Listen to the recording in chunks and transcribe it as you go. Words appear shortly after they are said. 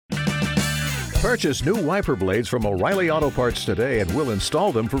Purchase new wiper blades from O'Reilly Auto Parts today and we'll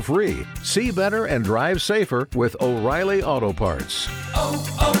install them for free. See better and drive safer with O'Reilly Auto Parts.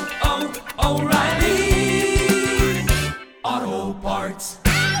 O'Reilly Auto Parts.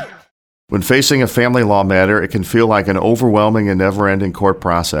 When facing a family law matter, it can feel like an overwhelming and never-ending court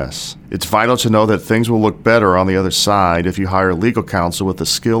process. It's vital to know that things will look better on the other side if you hire legal counsel with the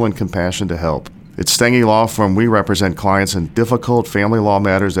skill and compassion to help. At Stengy Law Firm, we represent clients in difficult family law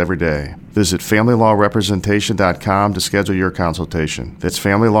matters every day. Visit FamilyLawRepresentation.com to schedule your consultation. That's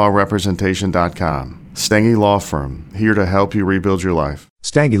FamilyLawRepresentation.com. Stengy Law Firm, here to help you rebuild your life.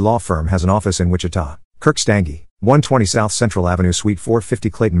 Stengy Law Firm has an office in Wichita. Kirk Stengy, 120 South Central Avenue, Suite 450,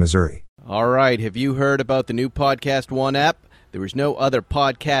 Clayton, Missouri. All right, have you heard about the new Podcast One app? There is no other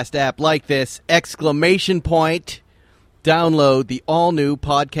podcast app like this! ! Download the all-new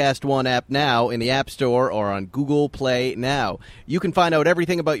Podcast One app now in the App Store or on Google Play now. You can find out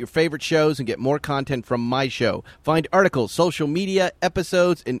everything about your favorite shows and get more content from my show. Find articles, social media,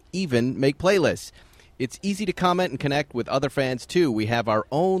 episodes, and even make playlists. It's easy to comment and connect with other fans, too. We have our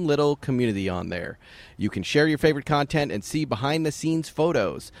own little community on there. You can share your favorite content and see behind-the-scenes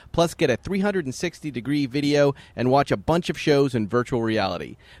photos, plus get a 360-degree video and watch a bunch of shows in virtual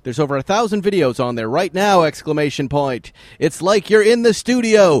reality. There's over 1,000 videos on there right now! It's like you're in the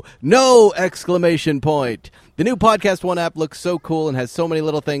studio! No! The new Podcast One app looks so cool and has so many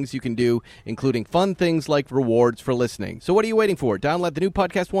little things you can do, including fun things like rewards for listening. So what are you waiting for? Download the new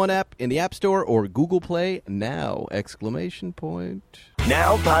Podcast One app in the App Store or Google Play now! ! Now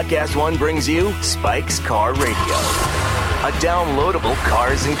Podcast One brings you Spike's Car Radio, a downloadable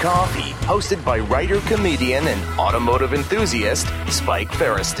cars and coffee, hosted by writer, comedian, and automotive enthusiast Spike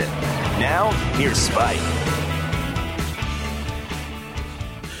Ferriston. Now, here's Spike.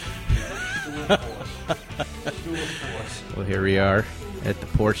 Well, here we are at the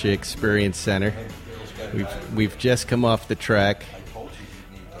Porsche Experience Center. We've just come off the track.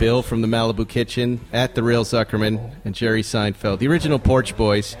 Bill from the Malibu Kitchen, at the real Zuckerman, and Jerry Seinfeld, the original Porch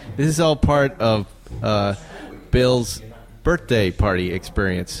Boys. This is all part of Bill's birthday party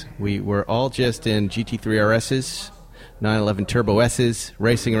experience. We were all just in GT3 RS's, 911 Turbo S's,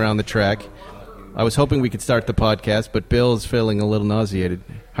 racing around the track. I was hoping we could start the podcast, but Bill is feeling a little nauseated.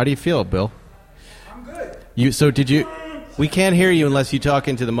 How do you feel, Bill? I'm good. We can't hear you unless you talk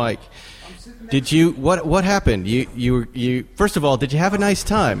into the mic. Did you? What happened? You. First of all, did you have a nice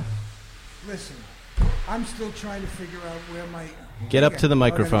time? Listen, I'm still trying to figure out where my. Get up to the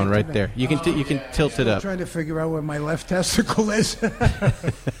microphone right there. You can tilt it up. Trying to figure out where my left testicle is.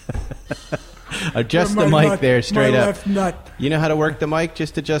 Adjust the mic there straight my up. Left nut. You know how to work the mic?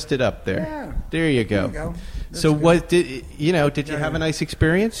 Just adjust it up there. Yeah. There you go. There you go. So good. What did you have a nice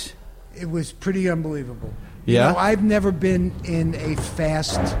experience? It was pretty unbelievable. Yeah. You know, I've never been in a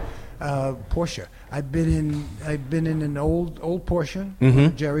fast Porsche. I've been in an old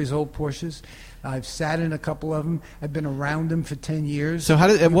Porsche, Jerry's old Porsches. I've sat in a couple of them. I've been around them for 10 years. So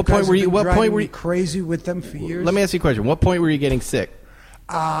at what point were you crazy with them for years? Let me ask you a question. What point were you getting sick?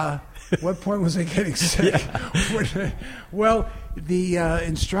 What point was I getting sick? Well, the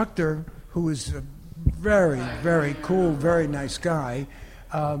instructor, who was a very, very cool, very nice guy,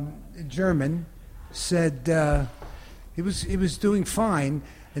 German, said he was doing fine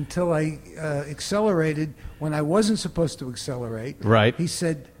until I accelerated when I wasn't supposed to accelerate. Right. He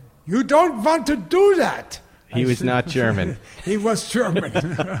said, "You don't want to do that." He was not German. He was German.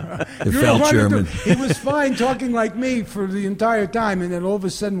 It felt German. He was fine talking like me for the entire time, and then all of a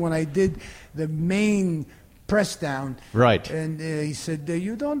sudden when I did the main press down, right, and he said,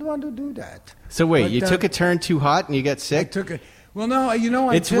 "You don't want to do that." So wait, you took a turn too hot and you got sick? I took it. Well, no, you know,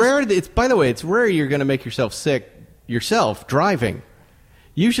 it's rare. By the way, it's rare you're going to make yourself sick yourself driving.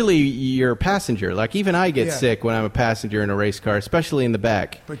 Usually you're a passenger. Like even I get sick when I'm a passenger in a race car, especially in the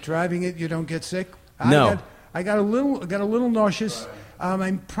back. But driving it, you don't get sick? No. I got a little nauseous.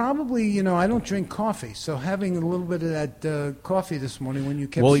 I'm probably, I don't drink coffee, so having a little bit of that coffee this morning when you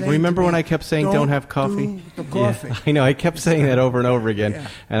kept saying remember to me, when I kept saying don't have coffee? Do the coffee. Yeah, I know, I kept saying that over and over again,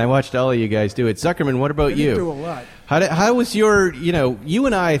 and I watched all of you guys do it. Zuckerman, what about you? I do a lot. How was your, you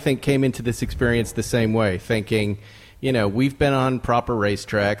and I think came into this experience the same way, thinking, we've been on proper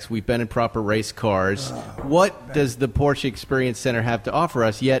racetracks, we've been in proper race cars. What does the Porsche Experience Center have to offer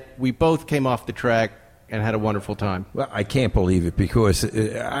us? Yet we both came off the track and had a wonderful time. Well, I can't believe it because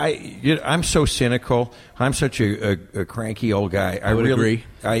I'm so cynical. I'm such a cranky old guy. I would agree.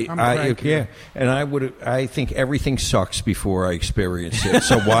 I'm cranky. Yeah, and I think everything sucks before I experience it.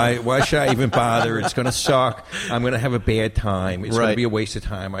 So why should I even bother? It's going to suck. I'm going to have a bad time. It's going to be a waste of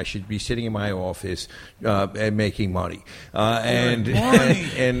time. I should be sitting in my office and making money.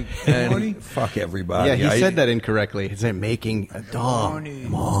 And fuck everybody. Yeah, he said that incorrectly. He said making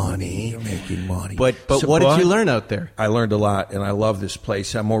money, making money. But what did you learn out there? I learned a lot, and I love this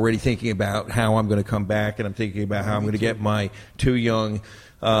place. I'm already thinking about how I'm going to come back, and I'm thinking about how I'm going to get my 2 young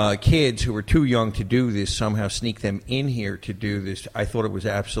kids who are too young to do this, somehow sneak them in here to do this. I thought it was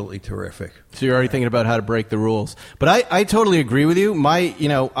absolutely terrific. So you're already thinking about how to break the rules. But I totally agree with you.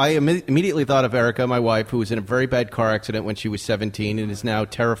 I immediately thought of Erica, my wife, who was in a very bad car accident when she was 17 and is now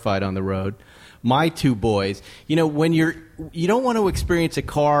terrified on the road. My 2 boys, when you don't want to experience a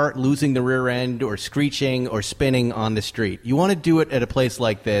car losing the rear end or screeching or spinning on the street. You want to do it at a place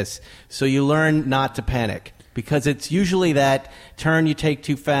like this so you learn not to panic. Because it's usually that turn you take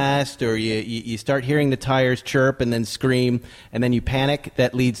too fast, or you start hearing the tires chirp and then scream, and then you panic.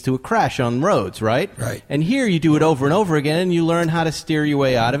 That leads to a crash on roads, right? Right. And here you do it over and over again, and you learn how to steer your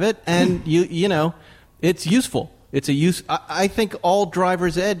way out of it, and it's useful. It's a use. I think all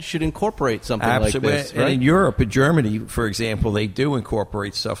driver's ed should incorporate something like this. Right? And in Europe, in Germany, for example, they do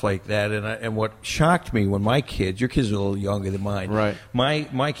incorporate stuff like that. And what shocked me when your kids are a little younger than mine. Right.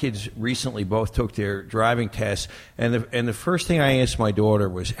 My kids recently both took their driving tests, and the first thing I asked my daughter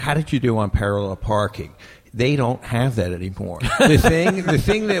was, "How did you do on parallel parking?" They don't have that anymore. The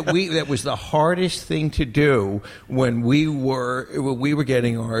thing that was the hardest thing to do when we were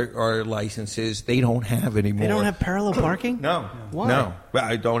getting our licenses, they don't have anymore. They don't have parallel parking? No. Why? No.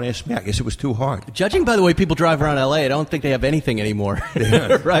 Well, don't ask me. I guess it was too hard. Judging by the way people drive around L.A., I don't think they have anything anymore.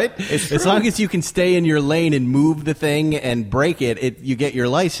 Right? As long as you can stay in your lane and move the thing and brake it, you get your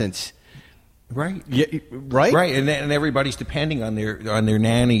license. Right. Yeah, right. Right. And everybody's depending on their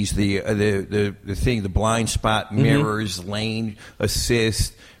nannies, the thing, the blind spot mirrors, lane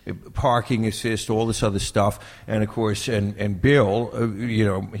assist, parking assist, all this other stuff. And of course, and Bill,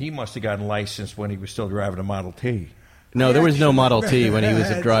 he must have gotten licensed when he was still driving a Model T. No, there was no Model T when he was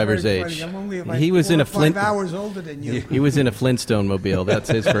at driver's age. I'm only like he was in a 5 hours older than you. He was in a Flintstone mobile. That's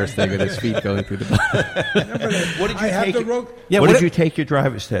his first thing, with his feet going through the bottom. What did you take your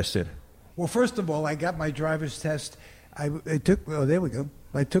driver's test in? Well, first of all, I got my driver's test. There we go.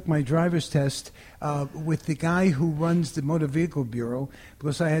 I took my driver's test with the guy who runs the Motor Vehicle Bureau,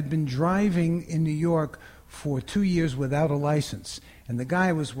 because I had been driving in New York for 2 years without a license. And the guy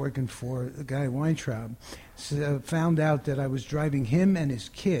I was working for, the guy Weintraub, found out that I was driving him and his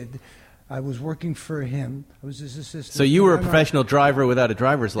kid. I was working for him. I was his assistant. So you were a professional driver without a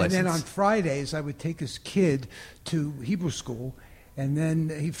driver's license. And then on Fridays, I would take his kid to Hebrew school. And then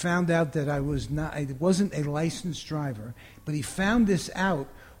he found out that I wasn't a licensed driver, but he found this out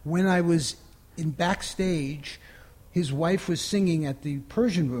when I was in backstage. His wife was singing at the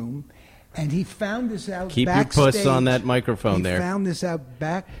Persian room, and he found this out Keep backstage. your puss on that microphone there. He found this out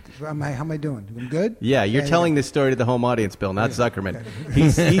back. How am I doing? Doing good? Yeah, you're telling this story to the home audience, Bill, not Zuckerman. Okay.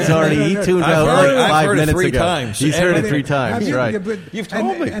 He tuned out like 5 minutes ago. Times. He's heard it 3 times, right. You've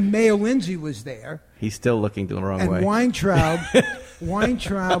told me. And Mayo Lindsay was there. He's still looking the wrong way. And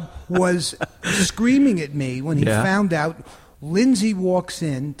Weintraub was screaming at me when he found out. Lindsay walks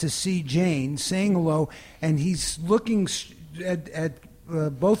in to see Jane, saying hello, and he's looking at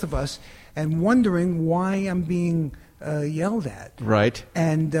both of us and wondering why I'm being yelled at. Right.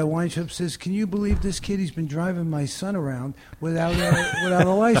 And Weintraub says, "Can you believe this kid? He's been driving my son around without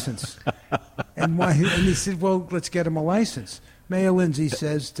a license." And he said, "Well, let's get him a license." Mayor Lindsay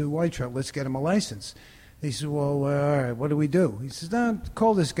says to Weintraub, "Let's get him a license." He said, "Well, all right, what do we do?" He says, "No,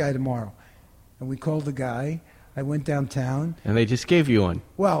 call this guy tomorrow." And we called the guy. I went downtown. And they just gave you one.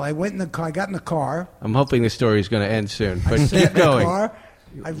 Well, I went in the car. I got in the car. I'm hoping the story is going to end soon, but keep going.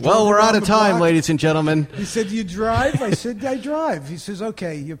 Well, we're out of time, ladies and gentlemen. He said, "Do you drive?" I said, "I drive." He says,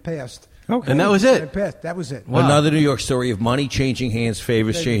 "Okay, you're passed." Okay. And that was it. I passed. That was it. Wow. Another New York story of money changing hands,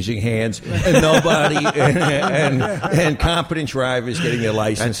 favors changing hands, and nobody and competent drivers getting their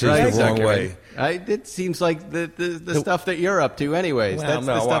licenses the wrong way. It seems like the stuff that you're up to, anyways. Well, That's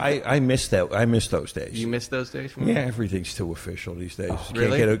the stuff I miss that. I miss those days. You miss those days? Yeah, everything's too official these days.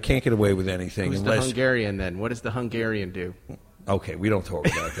 Really? Can't get away with anything. Who's the Hungarian then? What does the Hungarian do? Okay, we don't talk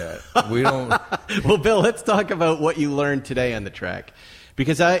about that. We don't. Well, Bill, let's talk about what you learned today on the track,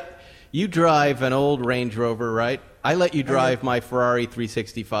 because you drive an old Range Rover, right? I let you drive my Ferrari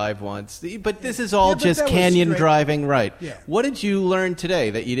 365 once, but this is all just canyon driving, right? Yeah. What did you learn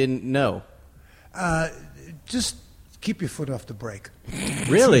today that you didn't know? Just keep your foot off the brake.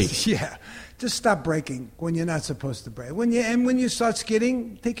 Really? Yeah. just stop braking when you're not supposed to brake. When you start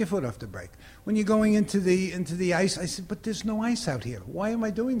skidding, take your foot off the brake. When you're going into the ice, I said, but there's no ice out here. Why am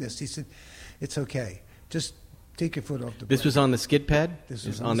I doing this? He said, it's okay. Just take your foot off the brake. This was on the skid pad? This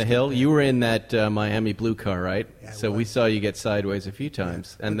was on the hill? pad. You were in that Miami blue car, right? Yeah, so we saw you get sideways a few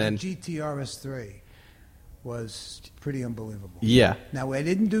times. Yeah. And but then the GTRS3 was pretty unbelievable. Yeah. Now, I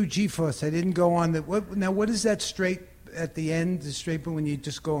didn't do G-Force. I didn't go on the... what is that straight at the end, the straight when you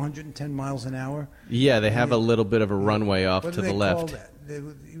just go 110 miles an hour? Yeah, they have a little bit of a runway off What to do the they left. call that?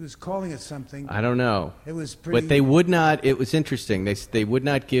 He was calling it something. I don't know. It was pretty... But they would not... It was interesting. They would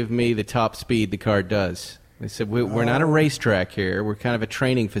not give me the top speed the car does. They said, we're not a racetrack here. We're kind of a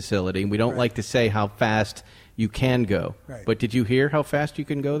training facility. We don't like to say how fast you can go. Right. But did you hear how fast you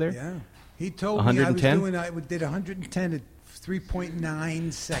can go there? Yeah. He told 110? me I did 110 at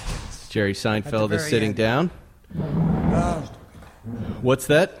 3.9 seconds. Jerry Seinfeld is sitting end. down. What's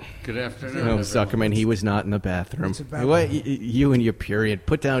that? Good afternoon. Oh, Zuckerman, he was not in the bathroom. It's about- What, you and your period.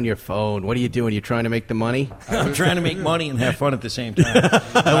 Put down your phone. What are you doing? You trying to make the money? I'm trying to make money and have fun at the same time.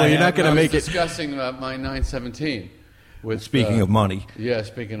 Well, you're not going to make it. Discussing about my 917. With Speaking of money. Yeah,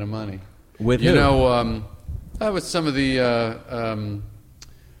 speaking of money. With you who? know, with some of the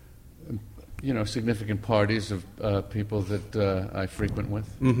significant parties of people that I frequent with.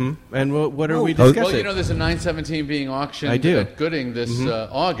 Mm-hmm. And what are we Well, discussing? there's a 917 being auctioned I do. at Gooding this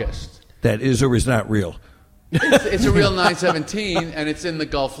August. That is or is not real. It's a real 917, and it's in the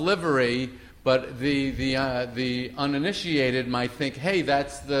Gulf livery. But the uninitiated might think, hey,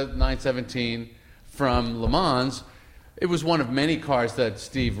 that's the 917 from Le Mans. It was one of many cars that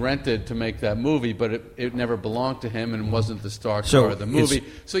Steve rented to make that movie, but it never belonged to him and wasn't the star car of the movie.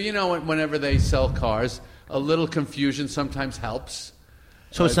 So, whenever they sell cars, a little confusion sometimes helps.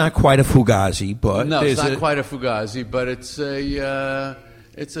 So it's not quite a Fugazi, but No, it's not quite a Fugazi, but it's a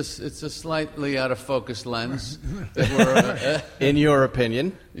slightly out of focus lens. In your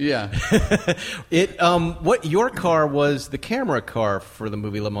opinion. Yeah. What your car was the camera car for the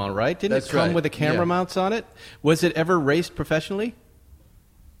movie Le Mans, right? Didn't That's it come right. with the camera Yeah. mounts on it? Was it ever raced professionally?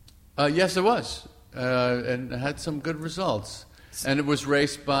 Yes, it was, and it had some good results. And it was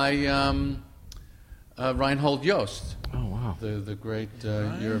raced by Reinhold Jost. Oh wow, the great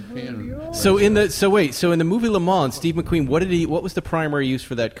European. So in the movie Le Mans, Steve McQueen, what was the primary use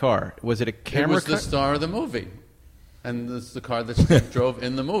for that car? Was it a camera? It was car? the star of the movie, and it's the car that Steve drove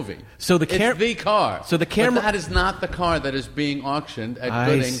in the movie. So it's the car. So the camera. But that is not the car that is being auctioned at I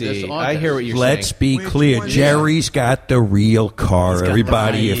Gooding see. this August. I hear what you're Let's saying. be Which clear. one? Jerry's got the real car, got the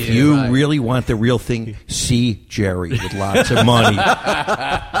everybody. real- If you Right. really want the real thing, see Jerry with lots of money.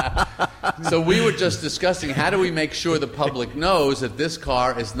 So we were just discussing how do we make sure the public knows that this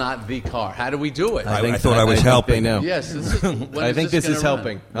car is not the car? How do we do it? I thought I was think helping. They know. Yes, when I think this is gonna run?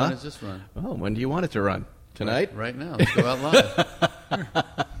 helping. When Huh? does this run? Oh, when do you want it to run? Tonight? Right now. Let's go out live.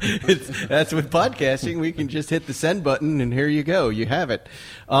 That's with podcasting. We can just hit the send button, and here you go. You have it.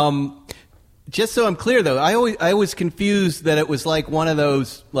 Just so I'm clear, though, I was confused that it was like one of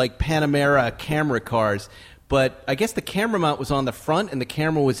those like Panamera camera cars. But I guess the camera mount was on the front, and the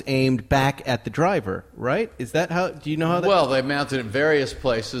camera was aimed back at the driver, right? Is that how? Do you know how that? Well, they mounted it in various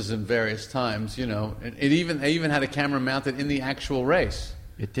places and various times, And they even had a camera mounted in the actual race.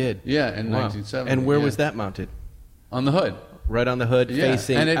 It did. Yeah, in Wow. 1970. And where yeah. was that mounted? On the hood. Right on the hood, Yeah,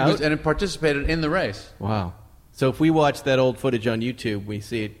 facing and it out. and it participated in the race. Wow. So if we watch that old footage on YouTube, we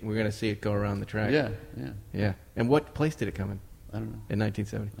see it. We're going to see it go around the track. Yeah. Yeah. And what place did it come in? I don't know. In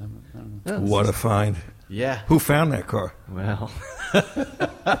 1970. I don't know. Oh, What a find. Yeah. Who found that car? Well,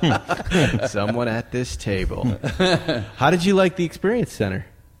 someone at this table. How did you like the Experience Center?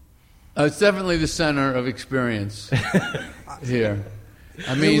 It's definitely the center of experience here.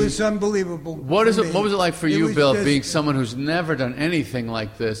 I mean, it was unbelievable. what was it like for you, was Bill, just- being someone who's never done anything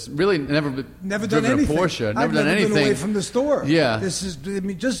like this? Really, never Never driven done anything. a Porsche. I've Never done never anything been away from the store. Yeah. This is,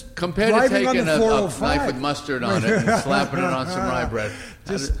 just Compared to driving on taking the a 405. knife with mustard on it and slapping it on some rye bread.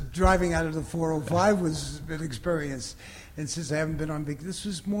 Just driving out of the 405 was an experience. And since I haven't been on vacation, this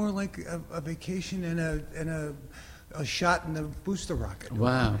was more like a vacation and a shot in a booster rocket.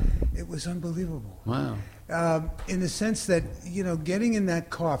 Wow. It was unbelievable. Wow. In the sense that, getting in that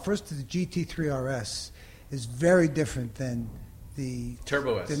car, first the GT3 RS is very different than the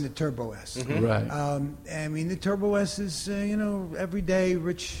Turbo S. Than the Turbo S. Mm-hmm. Right. I mean, the Turbo S is, everyday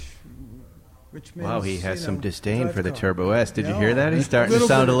rich man's, Wow, he has some disdain drive for the car. Turbo S. Did you No. hear that? He's starting to Little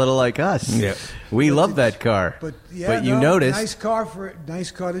sound bit. a little like us. Yeah. We love that car. But you noticed. nice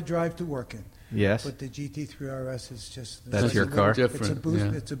car to drive to work in. Yes. But the GT3 RS is just That's your car? Different,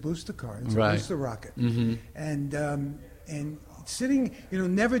 It's a booster car. It's Right. a booster rocket. Mm-hmm. And sitting,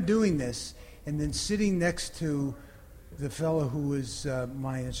 never doing this, and then sitting next to the fellow who was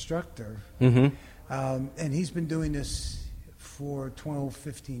my instructor, Mm-hmm. And he's been doing this for 12,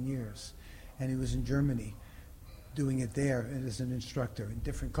 15 years, and he was in Germany doing it there as an instructor in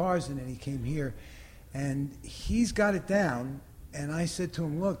different cars, and then he came here, and he's got it down. And I said to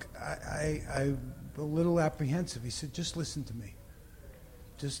him, look, I'm a little apprehensive. He said, just listen to me.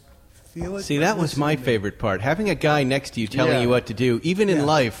 Just feel it. See, that was my favorite part. Having a guy next to you telling you what to do, even in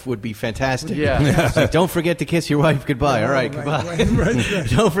life, would be fantastic. Yeah. It's like, don't forget to kiss your wife goodbye. All right, goodbye. Right.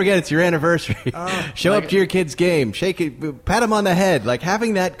 Don't forget it's your anniversary. Show up to your kid's game. Shake it, pat him on the head. Like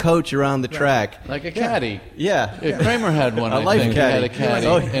having that coach around the track. Like a caddy. Yeah. Kramer had one. A I life think. caddy. He had a caddy.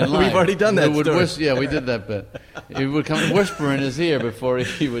 Oh, in we've life. already done that Who would story. yeah, we did that bit. He would come whisper in his ear before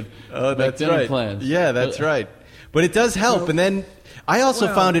he would make dinner right. plans. Yeah, that's right. But it does help. And then I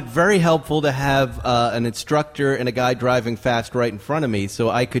also found it very helpful to have an instructor and a guy driving fast right in front of me, so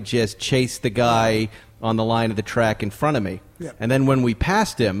I could just chase the guy on the line of the track in front of me. Yeah. And then when we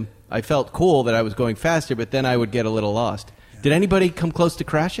passed him, I felt cool that I was going faster, but then I would get a little lost. Did anybody come close to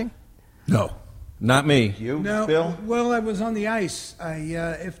crashing? No, not me. You, No, Bill? well, I was on the ice.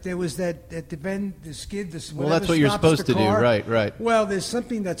 If there was that at the bend, the skid, the Well, that's what you're stops supposed the to do, car. right. Well, there's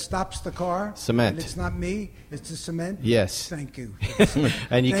something that stops the car. Cement. And it's not me. It's the cement. Yes. Thank you.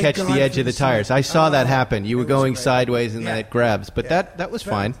 And you Thank catch God the edge for of the the tires. cement. I saw that Oh, happen. You were it was going great. sideways and then Yeah. it grabs. But Yeah. that was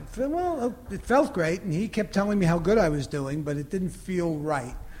fine. Well, it felt great, and he kept telling me how good I was doing, but it didn't feel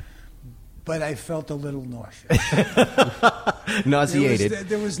right. But I felt a little nauseous. Nauseated.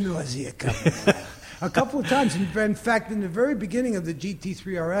 There was nausea coming. A couple of times. In fact, in the very beginning of the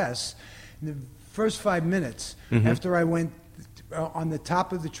GT3 RS, in the first 5 minutes, after I went on the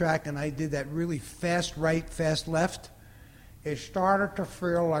top of the track and I did that really fast right, fast left, it started to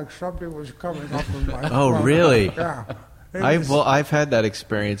feel like something was coming up in my Oh, front. really? Yeah. It was- I've had that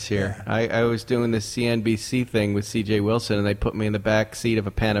experience here. I was doing this CNBC thing with C.J. Wilson, and they put me in the back seat of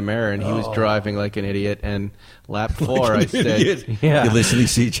a Panamera, and he was driving like an idiot. And lap 4, I said, "Yeah, You're listening,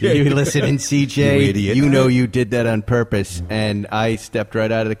 CJ. You're listening, CJ. You idiot. You know you did that on purpose." And I stepped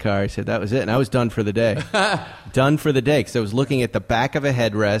right out of the car. I said, "That was it," and I was done for the day. Done for the day because I was looking at the back of a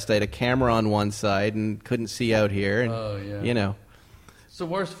headrest. I had a camera on one side and couldn't see out here. And, you know. It's the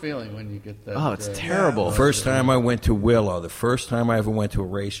worst feeling when you get that. Oh, it's terrible. First time I went to Willow, the first time I ever went to a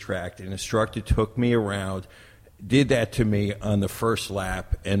racetrack, an instructor took me around, did that to me on the first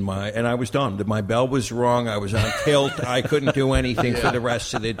lap, and I was done. My bell was wrong. I was on tilt. I couldn't do anything for the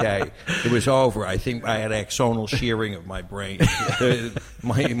rest of the day. It was over. I think I had axonal shearing of my brain.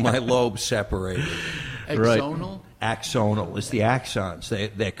 My lobes separated. Axonal? Axonal. It's the axons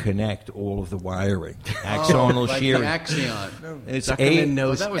that connect all of the wiring. Axonal like shearing. the Axion. It's Zuckerman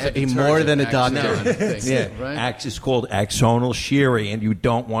knows that was a more than a detergent, doctor. Axion thing, Yeah, right? it's called axonal shearing, and you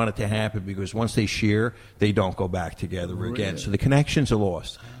don't want it to happen because once they shear, they don't go back together again. So the connections are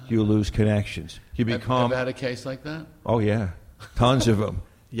lost. You lose connections. You become. Ever had a case like that? Oh yeah, tons of them.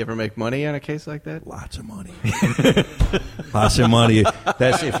 You ever make money on a case like that? Lots of money. Lots of money.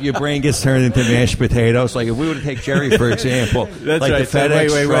 That's if your brain gets turned into mashed potatoes. Like if we were to take Jerry, for example. That's like right. The So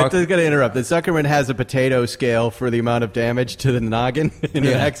FedEx wait. truck. Just got to interrupt. The Zuckerman has a potato scale for the amount of damage to the noggin in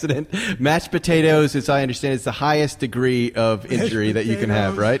an accident. Mashed potatoes, as I understand, is the highest degree of injury that you can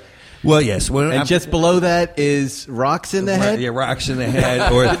have, right? Well, yes. And just below that is rocks in the head? Yeah, rocks in the head.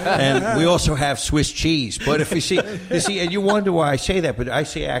 And we also have Swiss cheese. But if you see, and you wonder why I say that, but I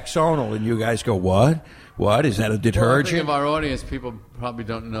say axonal, and you guys go, what? What? Is that a Well, I think detergent? of our audience, people probably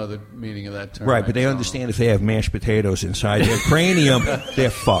don't know the meaning of that term. Right, but they axonal. understand if they have mashed potatoes inside their cranium, they're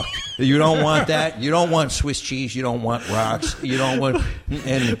fucked. You don't want that. You don't want Swiss cheese. You don't want rocks. You don't want.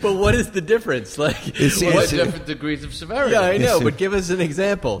 But what is the difference? Like, What different degrees of severity? Yeah, I know, but give us an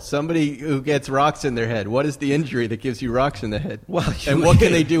example. Somebody who gets rocks in their head. What is the injury that gives you rocks in the head? Well, and what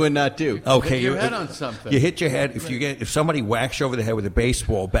can they do and not do? Okay, Hit your head on something. You hit your head. If somebody whacks you over the head with a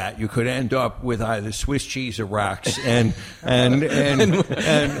baseball bat, you could end up with either Swiss cheese or rocks. And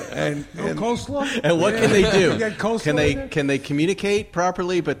coleslaw? And what can they do? You got coleslaw in there? Can they communicate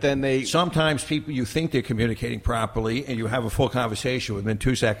properly? But then they sometimes people, you think they're communicating properly, and you have a full conversation with them, and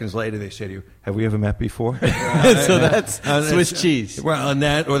 2 seconds later they say to you, "Have we ever met before?" So that's Swiss cheese. Well, and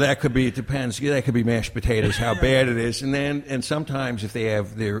that could be, it depends. That could be mashed potatoes, how bad it is. And sometimes if they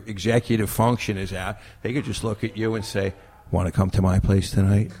have their executive function is out, they could just look at you and say, Want to come to my place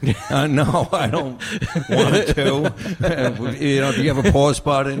tonight? No, I don't want to. Do you have a pause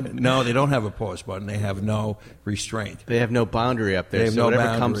button? No, they don't have a pause button. They have no restraint. They have no boundary up there. They have so no whatever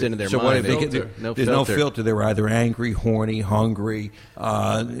boundary. comes into their so mind, there's no filter. They're either angry, horny, hungry.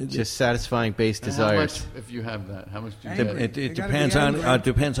 Just satisfying base And desires. How much, if you have that, how much do you get? It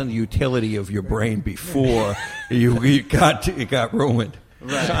depends on the utility of your brain before it got ruined.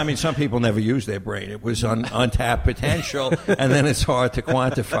 Right. So, some people never use their brain. It was untapped potential, and then it's hard to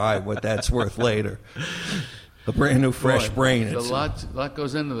quantify what that's worth later. A brand new, fresh brain. There's a lot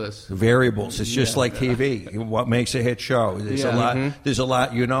goes into this. Variables. It's just like TV. What makes a hit show? There's a lot. There's a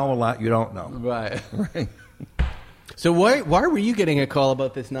lot you know, a lot you don't know. Right. Right. So why were you getting a call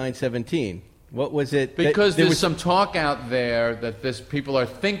about this 917? What was it? Because there's some talk out there that people are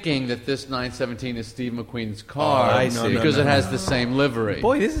thinking that this 917 is Steve McQueen's car I see. because it has the same livery.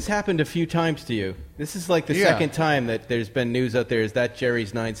 Boy, this has happened a few times to you. This is like the second time that there's been news out there. Is that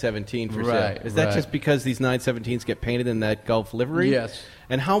Jerry's 917 for sale? Right, Is that right. just because these 917s get painted in that Gulf livery? Yes.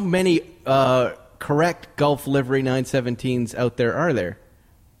 And how many correct Gulf livery 917s out there are there?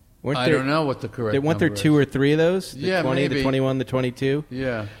 I don't know what the correct Weren't there number 2 is. or 3 of those? The Yeah, 20, maybe. the 21, the 22?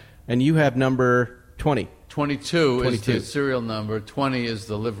 Yeah. And you have number 20. 22 is 22. the serial number. 20 is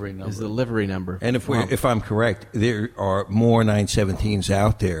the livery number. Is the livery number. And if I'm correct, there are more 917s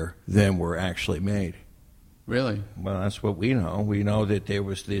out there than were actually made. Really? Well, that's what we know. We know that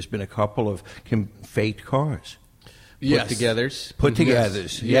there's been a couple of faked cars. Yes. Put-togethers.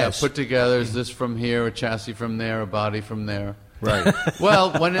 Put-togethers, Yeah, yes. put-togethers, this from here, a chassis from there, a body from there. Right.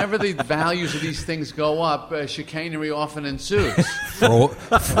 Well, whenever the values of these things go up, chicanery often ensues. Fraud.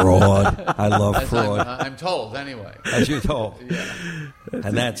 I love As fraud. I'm told, anyway. As you're told. Yeah.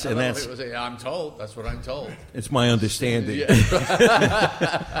 And that's People say, I'm told. That's what I'm told. it's my understanding. Yeah.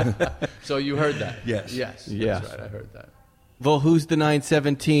 So you heard that? Yes. Yes. Yeah. That's right. I heard that. Well, who's the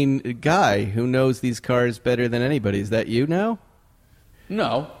 917 guy who knows these cars better than anybody? Is that you now?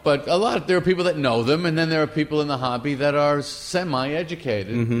 No, but there are people that know them, and then there are people in the hobby that are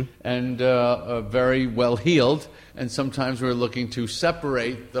semi-educated and very well-heeled, and sometimes we're looking to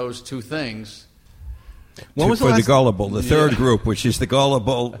separate those two things. When was the For last- the gullible, the third group, which is the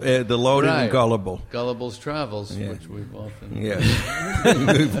gullible, the loaded Right. and gullible. Gullible's Travels, Yeah. which we've often... Yes.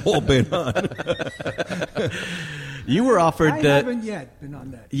 We've all been on. You were offered I that. haven't yet been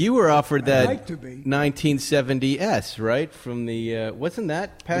on that. You were offered that like to be. 1970S, right? From the wasn't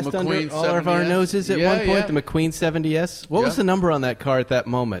that passed The under McQueen all of our 70S? noses at Yeah, one point? yeah. The McQueen 70S. What was Yeah. the number on that car at that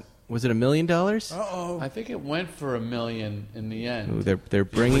moment? Was it $1 million? Uh-oh. I think it went for $1 million in the end. Ooh, they're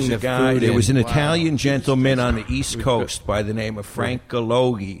bringing the food There in. was an Wow. Italian gentleman on the East Coast by the name of Frank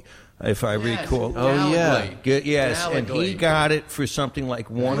Galoghi, if I recall. Oh, yeah. Yes, and he got it for something like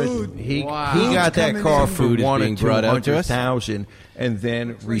he Wow. got that Coming car in. for Food is 1 or being brought out to us. 200,000, and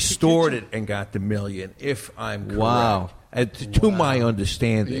then restored it and got the $1 million. If I'm correct, Wow. To my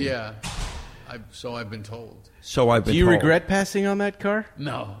understanding. Yeah. So I've been told. So I've been Do you told. regret passing on that car?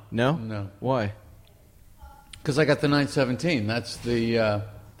 No. No. No. Why? Because I got the 917. That's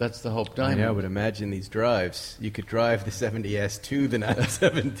the Hope I Diamond. know, I would imagine these drives. You could drive the 70S to the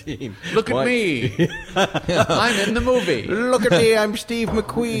 917. Look at Why- me. I'm in the movie. Look at me, I'm Steve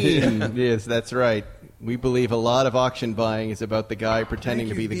McQueen. Yes, that's right. We believe a lot of auction buying is about the guy pretending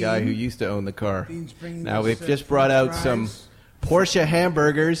Thank to be you, the guy Dean. who used to own the car. Dean's bringing Now, us, we've just brought out some fries. Porsche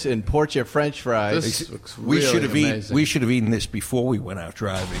hamburgers and Porsche French fries. This looks We really should have amazing. We should have eaten this before we went out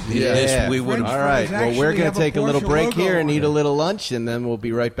driving. Yeah. This, we would French have. All right. fries Well, we're actually going have to a take a little Porsche break logo here and on eat it. a little lunch, and then we'll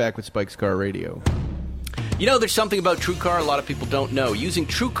be right back with Spike's Car Radio. You know, there's something about TrueCar a lot of people don't know. Using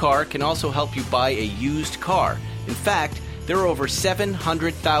TrueCar can also help you buy a used car. In fact, there are over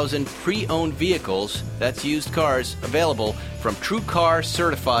 700,000 pre-owned vehicles, that's used cars, available from TrueCar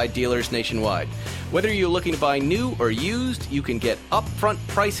certified dealers nationwide. Whether you're looking to buy new or used, you can get upfront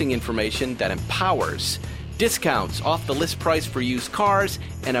pricing information that empowers, discounts off the list price for used cars,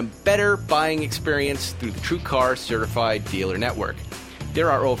 and a better buying experience through the TrueCar certified dealer network. There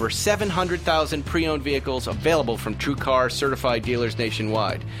are over 700,000 pre-owned vehicles available from TrueCar certified dealers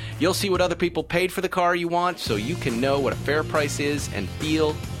nationwide. You'll see what other people paid for the car you want, so you can know what a fair price is and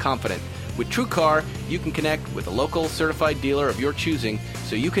feel confident. With TrueCar, you can connect with a local certified dealer of your choosing,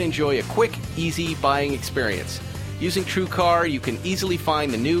 so you can enjoy a quick, easy buying experience. Using TrueCar, you can easily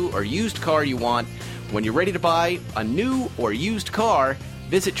find the new or used car you want. When you're ready to buy a new or used car,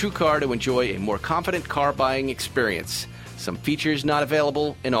 visit TrueCar to enjoy a more confident car buying experience. Some features not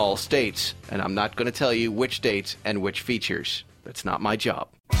available in all states, and I'm not going to tell you which states and which features. That's not my job.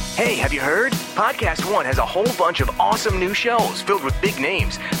 Hey, have you heard? Podcast One has a whole bunch of awesome new shows filled with big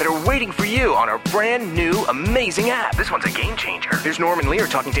names that are waiting for you on our brand new, amazing app. This one's a game changer. There's Norman Lear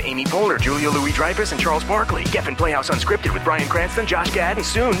talking to Amy Poehler, Julia Louis-Dreyfus, and Charles Barkley. Geffen Playhouse Unscripted with Bryan Cranston, Josh Gad, and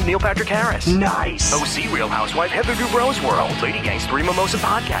soon Neil Patrick Harris. Nice. OC Real Housewife Heather Dubrow's World. Lady Gang's Three Mimosa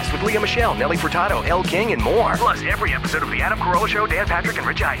Podcast with Leah Michelle, Nelly Furtado, Elle King, and more. Plus, every episode of The Adam Carolla Show, Dan Patrick, and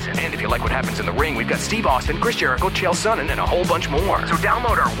Rich Eisen. And if you like what happens in the ring, we've got Steve Austin, Chris Jericho, Chael Sonnen, and a whole bunch more. So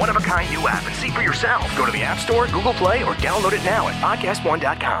download our one-of-a-kind new app and see for yourself. Go to the App Store, Google Play, or download it now at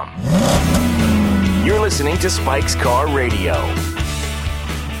podcastone.com. You're listening to Spike's Car Radio.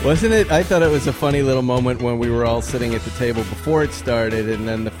 Wasn't it? I thought it was a funny little moment when we were all sitting at the table before it started, and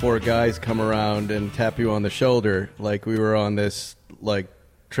then the four guys come around and tap you on the shoulder like we were on this, like,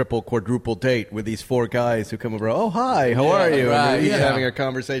 triple, quadruple date with these four guys who come over. Oh, hi, how are you? Right, and we're having a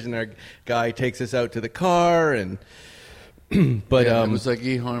conversation. Our guy takes us out to the car, and but it was like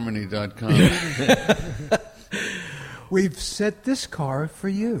eharmony.com. We've set this car for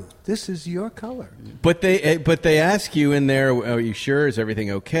you. This is your color. But they ask you in there, are you sure? Is everything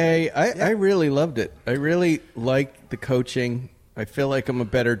okay? I really loved it. I really liked the coaching. I feel like I'm a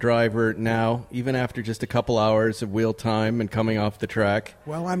better driver now, even after just a couple hours of wheel time and coming off the track.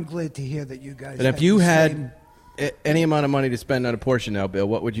 Well, I'm glad to hear that you guys. And if you had any amount of money to spend on a Porsche now, Bill,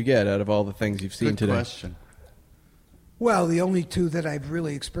 what would you get out of all the things you've seen today? Good question. Well, the only two that I've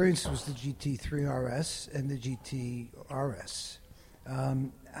really experienced was the GT3 RS and the GT RS.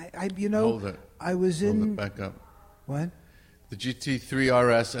 Hold it. I was Hold in. it back up. What? The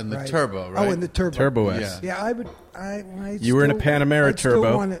GT3 RS and the Right. Turbo, right? Oh, and the Turbo. Turbo S. Yeah. Yeah, I would. You were in a Panamera I'd still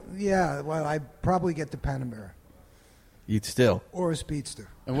Turbo. want it, yeah, well, I'd probably get the Panamera You'd still. or a Speedster.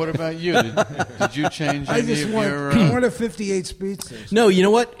 And what about you? Did you change I any just of want, your... I want a 58 Speedster. No, you know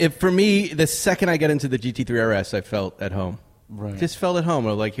what? For me, the second I got into the GT3 RS, I felt at home. Right. Just felt at home.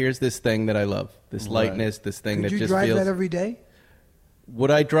 I was like, here's this thing that I love. This lightness, this thing Could that you just drive feels... that every day?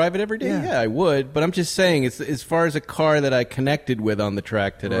 Would I drive it every day? Yeah. Yeah, I would. But I'm just saying, it's, as far as a car that I connected with on the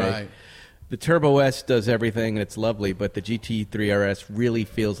track today, Right. the Turbo S does everything, and it's lovely, but the GT3 RS really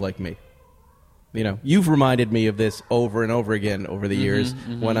feels like me. You know, you've reminded me of this over and over again over the years.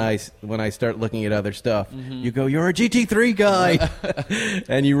 When I start looking at other stuff, you go, "You're a GT3 guy,"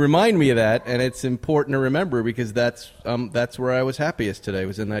 and you remind me of that. And it's important to remember because that's where I was happiest today.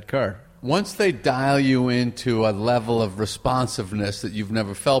 Was in that car. Once they dial you into a level of responsiveness that you've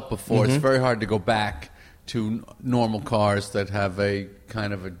never felt before, it's very hard to go back to normal cars that have a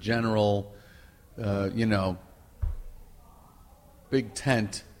kind of a general, big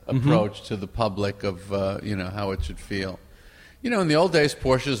tent approach to the public of, how it should feel. You know, in the old days,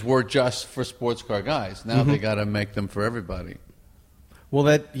 Porsches were just for sports car guys. Now they got to make them for everybody.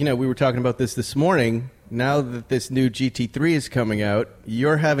 Well, we were talking about this morning. Now that this new GT3 is coming out,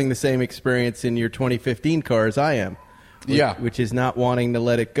 you're having the same experience in your 2015 car as I am. Which is not wanting to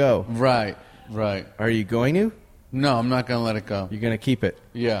let it go. Right. Are you going to? No, I'm not going to let it go. You're going to keep it?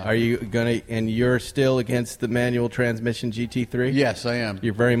 Yeah. Are you going to, and you're still against the manual transmission GT3? Yes, I am.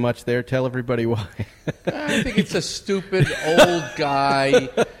 You're very much there? Tell everybody why. I think it's a stupid old guy.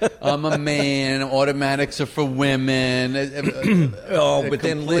 I'm a man. Automatics are for women. But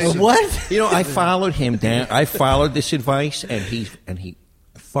then listen. What? You know, I followed him down. I followed this advice, and he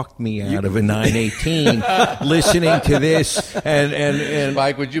fucked me out of a 918 listening to this. And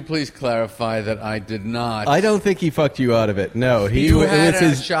Spike, would you please clarify that I did not? I don't think he fucked you out of it. No, You had it a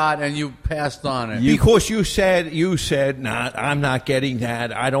was his shot and you passed on it. because you said, nah, I'm not getting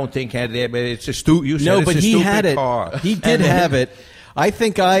that. I don't think but it's a you said No, it's but a he stupid had it. car. He did have it. I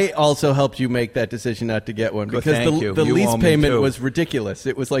think I also helped you make that decision not to get one Good, because thank you. the You lease owe me payment too. was ridiculous.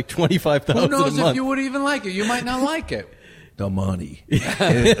 It was like $25,000 Who a knows month. if you would even like it? You might not like it. The money.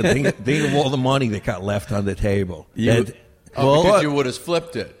 think of all the money that got left on the table. Because you would have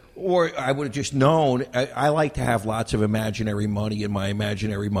flipped it. Or I would have just known. I like to have lots of imaginary money in my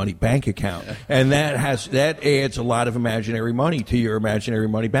imaginary money bank account, and that adds a lot of imaginary money to your imaginary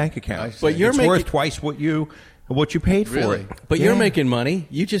money bank account. But you're it's making- worth twice what you paid for Really? it. But you're making money.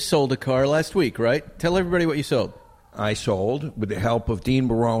 You just sold a car last week, right? Tell everybody what you sold. I sold, with the help of Dean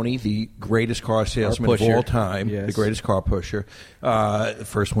Baroni, the greatest car salesman of pusher. all time, Yes. the greatest car pusher. The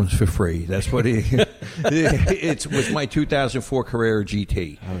first one's for free. That's what it was my 2004 Carrera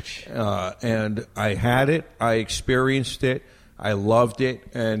GT. Ouch. And I had it. I experienced it. I loved it.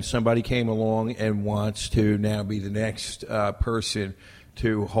 And somebody came along and wants to now be the next person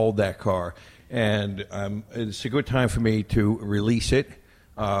to hold that car. And it's a good time for me to release it.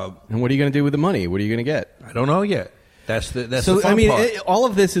 And what are you going to do with the money? What are you going to get? I don't know yet. That's the so fun I mean, part. all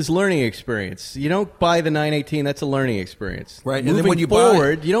of this is learning experience. You don't buy the 918; that's a learning experience. Right. Moving And then when you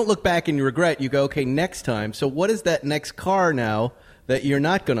forward, you don't look back and you regret. You go, okay, next time. So what is that next car now that you're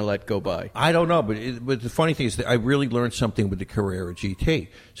not going to let go by? I don't know, but the funny thing is that I really learned something with the Carrera GT.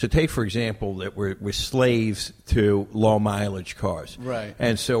 So take, for example, that we're slaves to low-mileage cars. Right.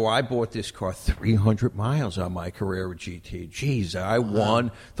 And so I bought this car 300 miles on my Carrera GT. Jeez, I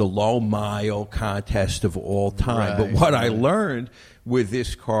won the low-mile contest of all time. Right. But what I learned with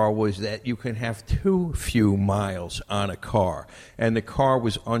this car was that you can have too few miles on a car. And the car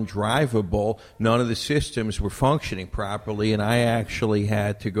was undrivable. None of the systems were functioning properly, and I actually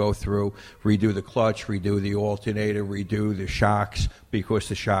had to go through, redo the clutch, redo the alternator, redo the shocks, because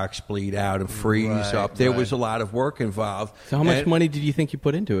the shocks bleed out and freeze up. There was a lot of work involved. So how much money did you think you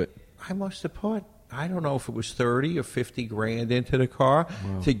put into it? I must have put, I don't know if it was 30 or 50 grand into the car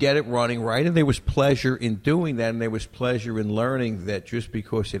to get it running right. And there was pleasure in doing that, and there was pleasure in learning that just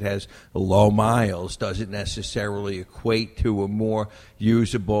because it has low miles doesn't necessarily equate to a more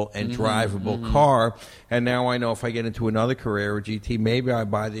usable and drivable car. And now I know if I get into another Carrera GT, maybe I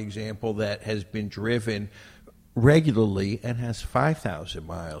buy the example that has been driven regularly and has 5,000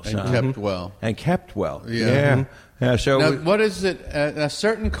 miles And on kept it. well. And kept well. Yeah. Yeah, so Now, what is it?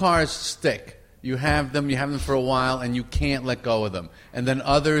 Certain cars stick. You have them for a while, and you can't let go of them. And then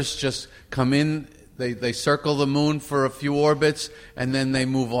others just come in, they circle the moon for a few orbits, and then they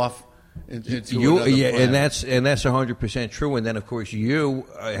move off into another planet. and that's 100% true. And then, of course, you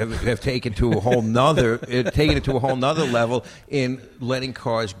have taken to a whole nother taken it to a whole nother level in letting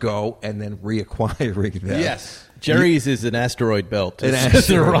cars go and then reacquiring them. Yes. Jerry's is an asteroid belt.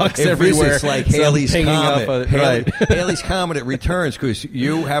 There are rocks everywhere. It's like Some Halley's pinging Comet. off of- Halley's Comet, it returns because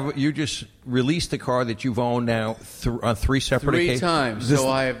you just released a car that you've owned now on three separate occasions. 3 times. So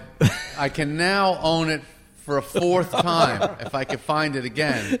I can now own it for a 4th time if I can find it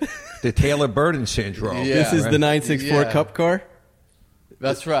again. The Taylor Burden syndrome. Yeah. This is the 964 Yeah. Cup car?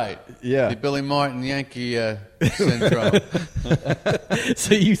 That's right. Yeah. The Billy Martin Yankee syndrome.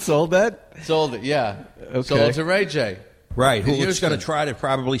 So you sold that? Sold it, yeah. Okay. Sold it to Ray J. Right, In who's Houston. going to try to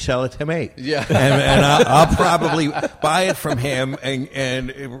probably sell it to me? Yeah. and I'll probably buy it from him,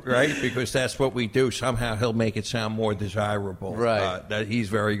 and right, because that's what we do. Somehow he'll make it sound more desirable. Right. That he's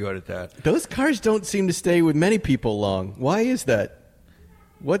very good at that. Those cars don't seem to stay with many people long. Why is that?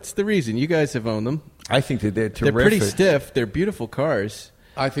 What's the reason? You guys have owned them. I think that they're terrific. They're pretty stiff. They're beautiful cars.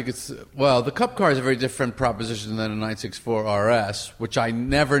 I think the Cup car is a very different proposition than a 964 RS, which I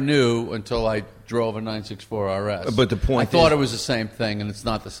never knew until I drove a 964 RS. But the point I thought is- it was the same thing, and it's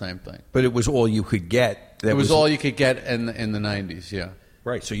not the same thing. But it was all you could get. It was all you could get in the 90s, yeah.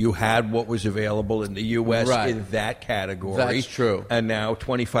 Right, so you had what was available in the U.S. Right. in that category. That's true. And now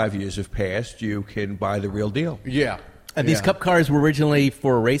 25 years have passed. You can buy the real deal. Yeah. And these Yeah. Cup cars were originally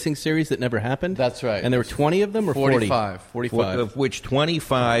for a racing series that never happened? That's right. And there were 20 of them or 40? 45. 45. Of which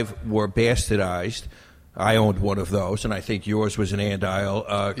 25 were bastardized. I owned one of those, and I think yours was an Andile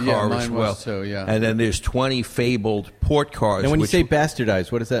car Yeah, mine as well. was too, yeah. And then there's 20 fabled port cars. And when you which- say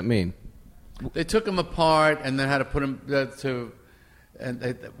bastardized, what does that mean? They took them apart and then had to put them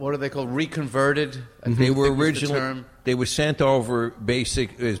what are they called? Reconverted? I They think were was the originally term. they were sent over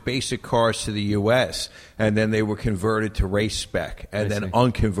as basic cars to the U.S. and then they were converted to race spec and then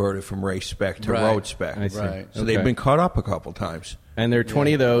unconverted from race spec to Right. road spec. I see. Right. So Okay. they've been cut up a couple times. And there are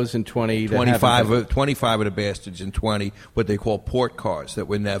 20 of those and 20 that 25 haven't. of, 25 of the bastards and 20 what they call port cars that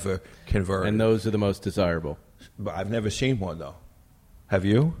were never converted. And those are the most desirable. But I've never seen one though. Have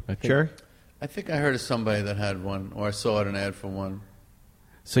you, I think- Jerry? I think I heard of somebody that had one, or I saw an ad for one.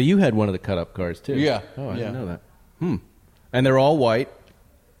 So you had one of the cut-up cars, too? Yeah. Oh, I Yeah. didn't know that. And they're all white.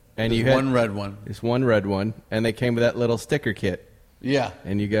 And you There's had one red one. There's one red one. And they came with that little sticker kit. Yeah.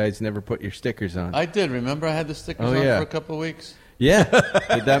 And you guys never put your stickers on. I did. Remember I had the stickers Oh, on yeah. for a couple of weeks? Yeah.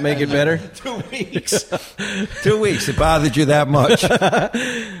 Did that make it better? 2 weeks. 2 weeks. It bothered you that much?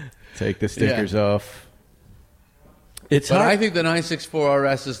 Take the stickers off. It's But hard. I think the 964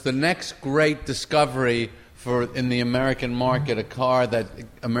 RS is the next great discovery in the American market, a car that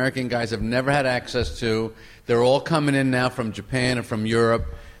American guys have never had access to. They're all coming in now from Japan and from Europe,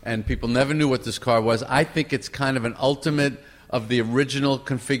 and people never knew what this car was. I think it's kind of an ultimate of the original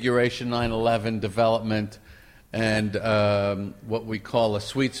configuration 911 development and what we call a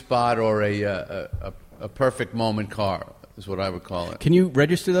sweet spot or a perfect moment car is what I would call it. Can you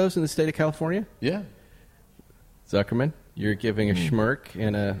register those in the state of California? Yeah. Zuckerman, you're giving a smirk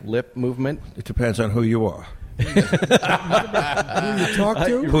and a lip movement. It depends on who you are. Who you talk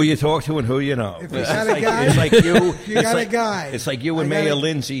to? Who you talk to and who you know. If you got a guy, it's like you. you got a guy. It's like you and Mayor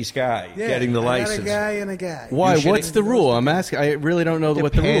Lindsay's guy getting the license. I got a guy and a guy. Why? What's the rule? I'm asking. I really don't know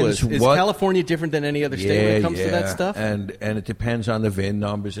what the rule is. Is California different than any other state when it comes to that stuff? And it depends on the VIN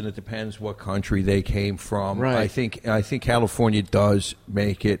numbers, and it depends what country they came from. Right. I think California does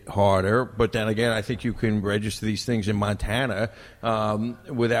make it harder, but then again, I think you can register these things in Montana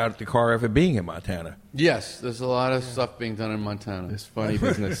without the car ever being in Montana. Yes, there's a lot of stuff being done in Montana. It's funny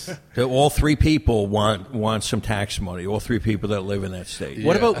business. So all three people want some tax money. All three people that live in that state. Yeah.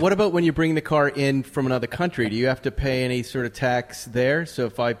 What about when you bring the car in from another country? Do you have to pay any sort of tax there? So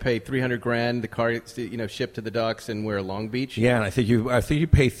if I pay $300,000, the car gets shipped to the docks and we're Long Beach. Yeah, and I think you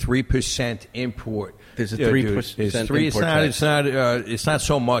pay 3% import. There's a 3% import tax. It's not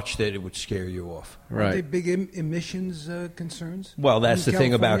so much that it would scare you off. Right. Are they big emissions concerns? Well, that's the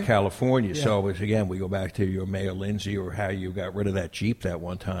thing about California. California. So again, we go back to your Mayor Lindsay or how you got rid of that Jeep that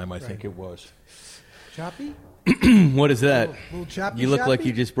one time. I think it was. Choppy? What is that? Little choppy. You look like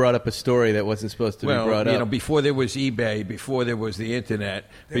you just brought up a story that wasn't supposed to be brought up. Before there was eBay, before there was the internet,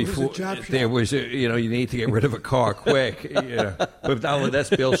 you need to get rid of a car quick. But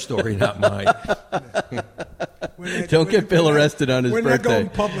that's Bill's story, not mine. Don't get Bill arrested on his birthday. We're not going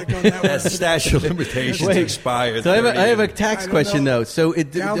public on that one. That statute of limitations expired. So I have a tax question though. So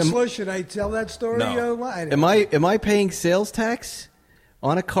Counselor, should I tell that story? No. Am I paying sales tax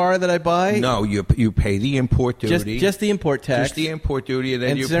on a car that I buy? No, you pay the import duty. Just the import tax. Just the import duty, and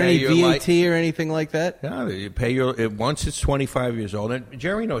then you is there pay any your VAT or anything like that? No, you pay once it's 25 years old. And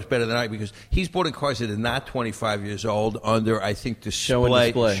Jerry knows better than I because he's bought in cars that are not 25 years old under, I think, Show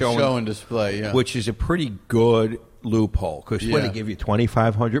and display, yeah. Which is a pretty good loophole because they give you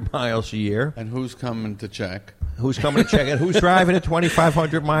 2,500 miles a year. And who's coming to check? Who's coming to check? And who's driving at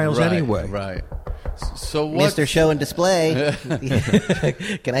 2,500 miles anyway? Right. So what? Mr. Show and Display,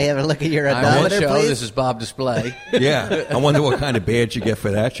 can I have a look at your odometer, please? This is Bob Display. Yeah. I wonder what kind of badge you get for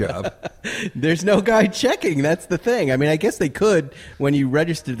that job. There's no guy checking. That's the thing. I mean, I guess they could when you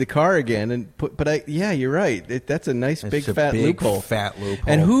register the car again. You're right. That's a nice big fat loophole.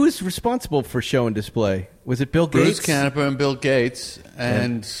 And who's responsible for Show and Display? Was it Bill Gates? Bruce Canepa and Bill Gates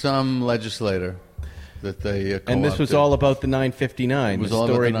and some legislator that they co-opted. And this was all about the 959. It was all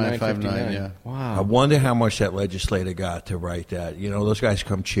about the 959, yeah. Wow. I wonder how much that legislator got to write that. Those guys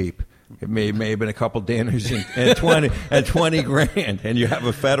come cheap. It may have been a couple dinners and 20 grand, and you have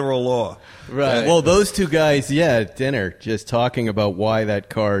a federal law. Right. Well, those two guys, at dinner, just talking about why that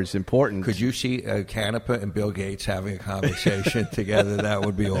car is important. Could you see Canepa and Bill Gates having a conversation together? That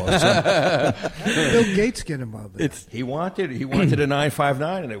would be awesome. Bill Gates get involved. He wanted a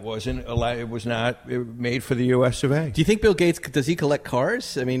 959, and it wasn't allowed. It was not made for the U.S. of A. Do you think Bill Gates does he collect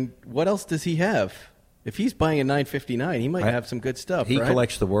cars? I mean, what else does he have? If he's buying a 959, he might have some good stuff. He right?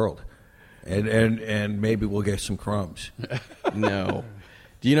 collects the world. And maybe we'll get some crumbs. No.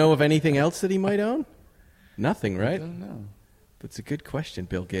 Do you know of anything else that he might own? Nothing, right? I don't know. That's a good question,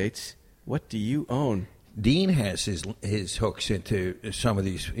 Bill Gates. What do you own? Dean has his hooks into some of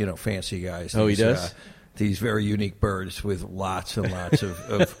these fancy guys. Oh, he does? These very unique birds with lots and lots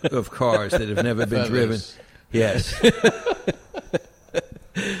of cars that have never been driven. Yes.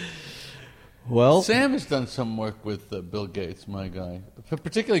 Well, Sam has done some work with Bill Gates, my guy,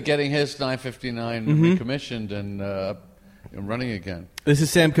 particularly getting his 959 recommissioned and running again. This is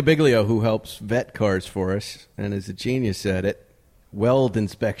Sam Cabiglio, who helps vet cars for us and is a genius at it. Weld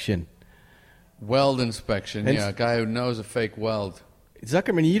inspection. Weld inspection, a guy who knows a fake weld.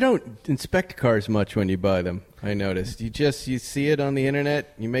 Zuckerman, you don't inspect cars much when you buy them, I noticed. You see it on the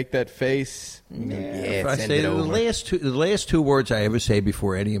internet, you make that face. I say the last two words I ever say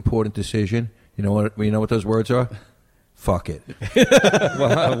before any important decision, you know what those words are? Fuck it.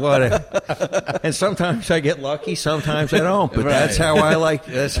 And sometimes I get lucky, sometimes I don't. But that's how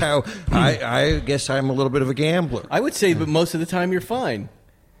I guess I'm a little bit of a gambler. I would say, but most of the time you're fine,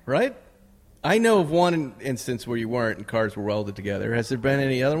 right? I know of one instance where you weren't and cars were welded together. Has there been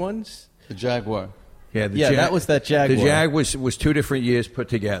any other ones? The Jaguar. Yeah, that was that Jaguar. The Jag was 2 different years put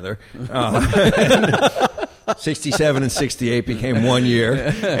together. 67 and 68 became 1 year,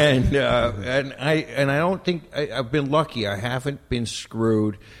 and I don't think I've been lucky. I haven't been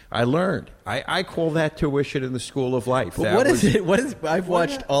screwed. I learned. I call that tuition in the school of life. But what is it? I've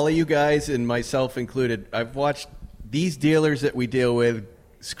watched all of you guys and myself included. I've watched these dealers that we deal with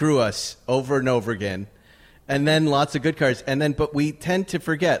screw us over and over again. And then lots of good cars. But we tend to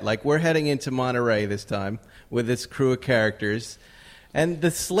forget. Like, we're heading into Monterey this time with this crew of characters. And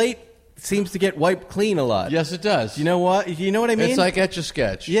the slate seems to get wiped clean a lot. Yes, it does. You know what? You know what I mean? It's like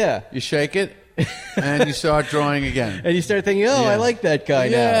Etch-a-Sketch. Yeah. You shake it, and you start drawing again. And you start thinking, I like that guy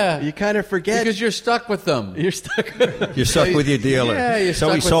now. You kind of forget. Because you're stuck with them. You're stuck. You're stuck with your dealer. Yeah,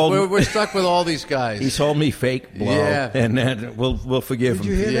 we're stuck with all these guys. He sold me fake blow, and then we'll forgive him. Did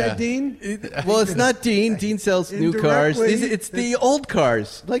you hear that, Dean? Well, it's not Dean. Dean sells new cars. It's the old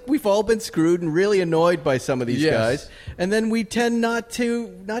cars. Like, we've all been screwed and really annoyed by some of these guys, and then we tend not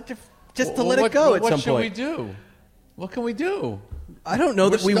to just to let it go at some point. What should we do? What can we do? I don't know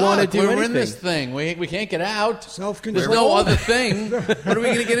that we want to do anything. We're in this thing. We can't get out. Self-control. There's no other thing. What are we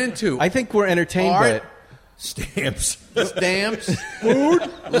going to get into? I think we're entertained by it. Stamps. Food.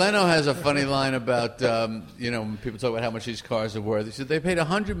 Leno has a funny line about when people talk about how much these cars are worth. He said they paid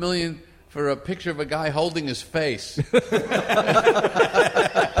 $100 million for a picture of a guy holding his face.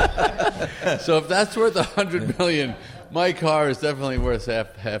 So if that's worth $100 million, my car is definitely worth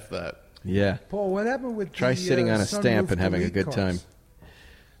half that. Yeah. Paul, what happened with Try sitting on a stamp and having a good time.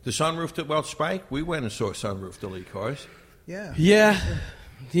 The sunroof Spike, we went and saw sunroof delete cars. Yeah. Yeah.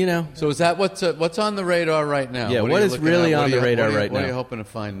 So is that what's on the radar right now? Yeah, what is really on the radar right now? What are you hoping to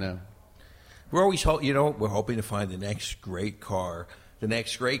find now? We're always we're hoping to find the next great car. The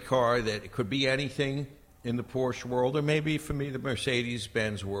next great car that it could be anything in the Porsche world, or maybe for me the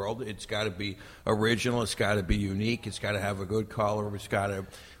Mercedes-Benz world. It's got to be original. It's got to be unique. It's got to have a good color. It's got to,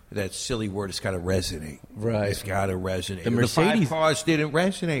 that silly word, it's got to resonate. Right. It's got to resonate. The Mercedes the 5 cars didn't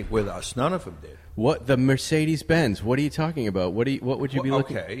resonate with us. None of them did. What, the Mercedes-Benz? What are you talking about? What would you be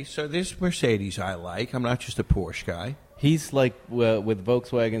looking? Okay, so this Mercedes I like. I'm not just a Porsche guy. He's like with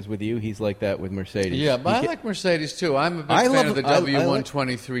Volkswagens with you. He's like that with Mercedes. Yeah, but I like Mercedes too. I'm a big fan of the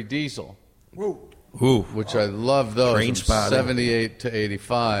W123 diesel. Ooh, which I love those. Train from 78 to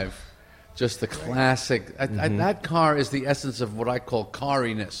 85. Just the classic. That car is the essence of what I call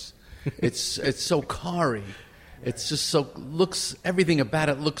cariness. It's so carry. It's just everything about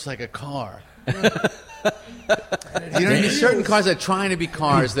it looks like a car. Certain cars are trying to be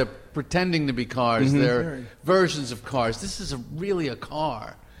cars. They're pretending to be cars. Mm-hmm. They're versions of cars. This is really a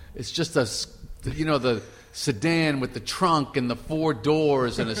car. It's just the sedan with the trunk and the 4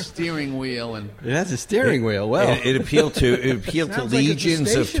 doors and a steering wheel, and it has a steering wheel. Well, it appealed to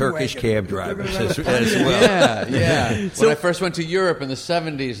legions of Turkish cab drivers as well. Yeah. So when I first went to Europe in the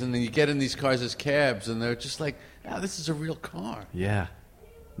 70s, and then you get in these cars as cabs, and they're just like, this is a real car. Yeah.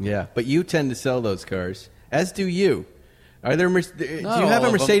 But you tend to sell those cars, as do you. Are there? Do you have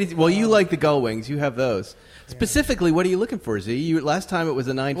a Mercedes? Well, you like the gull wings. You have those. Specifically, what are you looking for, Z? Last time it was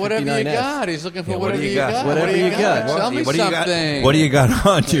a 959S. Whatever you got. He's looking for whatever you got. Whatever you got. Tell me something. What do you got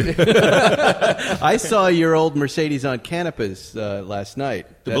on you? I saw your old Mercedes on Canopus last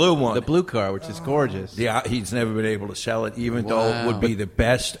night. The blue one. The blue car, which is gorgeous. Yeah, he's never been able to sell it, even though it would be the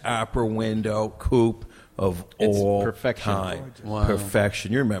best opera window coupe of all perfection. Time. Wow.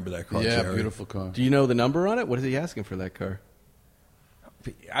 Perfection. You remember that car, Yeah, Jerry? Beautiful car. Do you know the number on it? What is he asking for that car?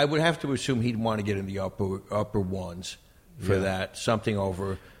 I would have to assume he'd want to get in the upper ones for that.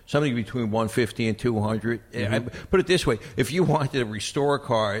 Something between 150 and 200. Mm-hmm. Put it this way: if you wanted to restore a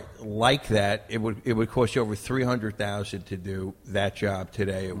car like that, it would cost you over $300,000 to do that job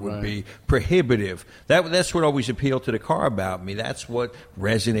today. It would be prohibitive. That's what always appealed to the car about me. That's what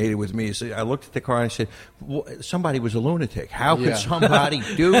resonated with me. So I looked at the car and I said, "Somebody was a lunatic. How could somebody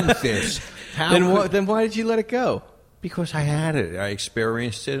do this? Then why did you let it go?" Because I had it. I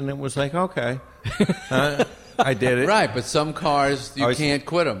experienced it, and it was like, okay. I did it. Right, but some cars, you can't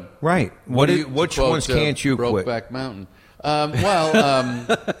quit them. Right. Which ones can't you quit? Brokeback Mountain.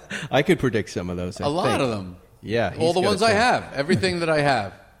 I could predict some of those. A lot of them. Yeah. All the ones I have. Everything that I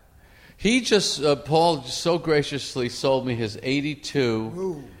have. He Paul so graciously sold me his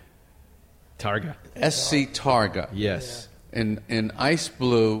 82 Targa. SC Targa. Yes. In ice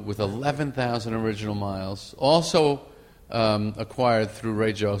blue with 11,000 original miles. Also acquired through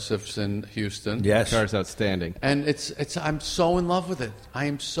Ray Joseph's in Houston. Yes, the car's outstanding, and I'm so in love with it.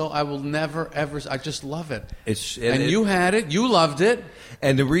 I will never ever. I just love it. You had it, you loved it,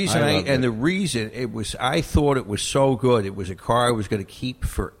 and the reason it was, I thought it was so good. It was a car I was going to keep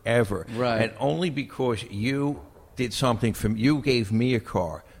forever, right? And only because you did something for me. You gave me a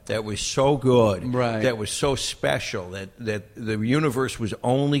car that was so good, right? That was so special that the universe was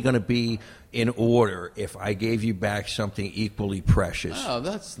only going to be in order if I gave you back something equally precious. Oh,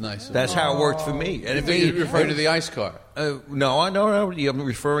 that's nice. That's how it worked for me. And you're referring to the ice car? No. I'm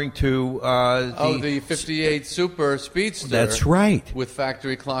referring to the 58 Super Speedster. That's right. With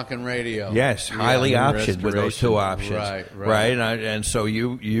factory clock and radio. Yes, highly optioned with those two options. Right. And so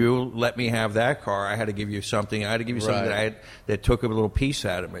you let me have that car. I had to give you something. I had to give you something that took a little piece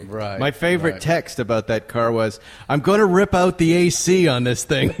out of me. Right. My favorite text about that car was, "I'm going to rip out the AC on this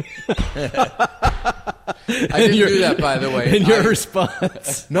thing." I didn't do that, by the way. And your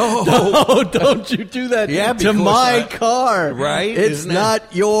response, No, don't you do that Yeah, to because my car. Right? It's Isn't it?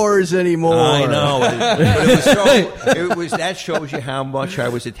 not yours anymore. I know. That shows you how much I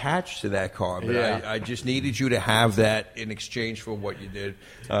was attached to that car. But Yeah. I just needed you to have that in exchange for what you did.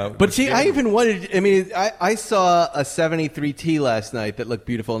 But see, I even wanted, I mean, I saw a 73T last night that looked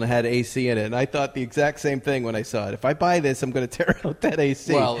beautiful and it had AC in it. And I thought the exact same thing when I saw it. If I buy this, I'm going to tear out that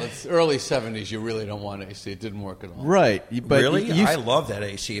AC. Well, it's early 70s. You really don't want AC. It didn't work at all. Right. But really? I love that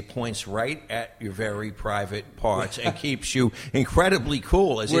AC. It points right at your very private parts and keeps you incredibly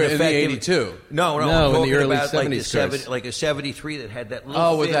cool. We're in the 82. No, No, I'm in the talking early about 70s like a 73 that had that little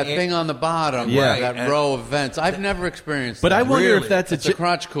Oh, with thin that thing on the bottom. Yeah. Right, that row of vents. I've never experienced But that. I wonder Really? if that's It's a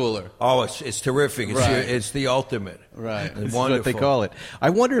crotch cooler. Oh, it's terrific. It's, Right. it's the ultimate. Right. This is Wonderful. what they call it. I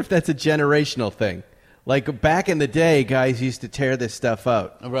wonder if that's a generational thing. Like back in the day, guys used to tear this stuff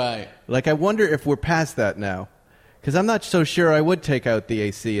out. Right. Like I wonder if we're past that now. Because I'm not so sure I would take out the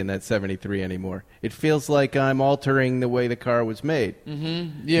AC in that 73 anymore. It feels like I'm altering the way the car was made.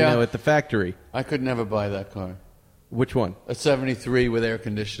 Mm-hmm. Yeah. At the factory. I could never buy that car. Which one? A 73 with air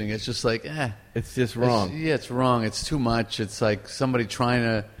conditioning. It's just like, It's just wrong. It's wrong. It's too much. It's like somebody trying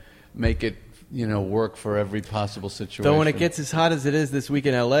to make it, work for every possible situation. Though when it gets as hot as it is this week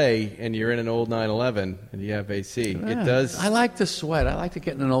in L.A. and you're in an old 911 and you have AC, it does... I like to sweat. I like to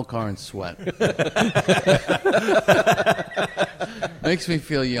get in an old car and sweat. Makes me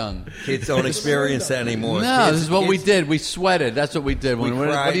feel young. Kids don't experience that anymore. No, this is what we did. We sweated. That's what we did. What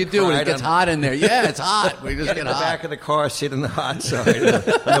do you do when it gets hot in there? Yeah, it's hot. We just Get get in the hot. back of the car, sit in the hot side on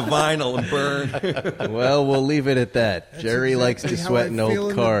the vinyl and burn. Well, we'll leave it at that. Jerry likes to Exactly how sweat I in feel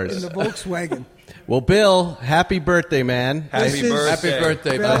old cars. in the Volkswagen. Well, Bill, happy birthday, man. Happy birthday. Happy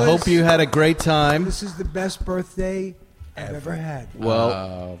birthday, Fellas, I hope you had a great time. This is the best birthday I've ever had.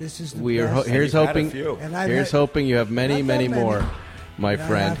 Well, This is the we are best. here's You've had a hoping. few. And I've Here's had- hoping you have many, Not that many many. more, my But I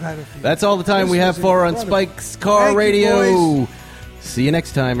friend. have had a few. That's all the time we This have was for on incredible. Spike's Car Thank you, Radio. boys. See you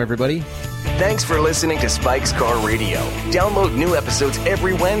next time, everybody. Thanks for listening to Spike's Car Radio. Download new episodes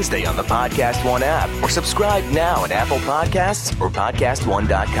every Wednesday on the Podcast One app or subscribe now at Apple Podcasts or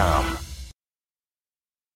PodcastOne.com.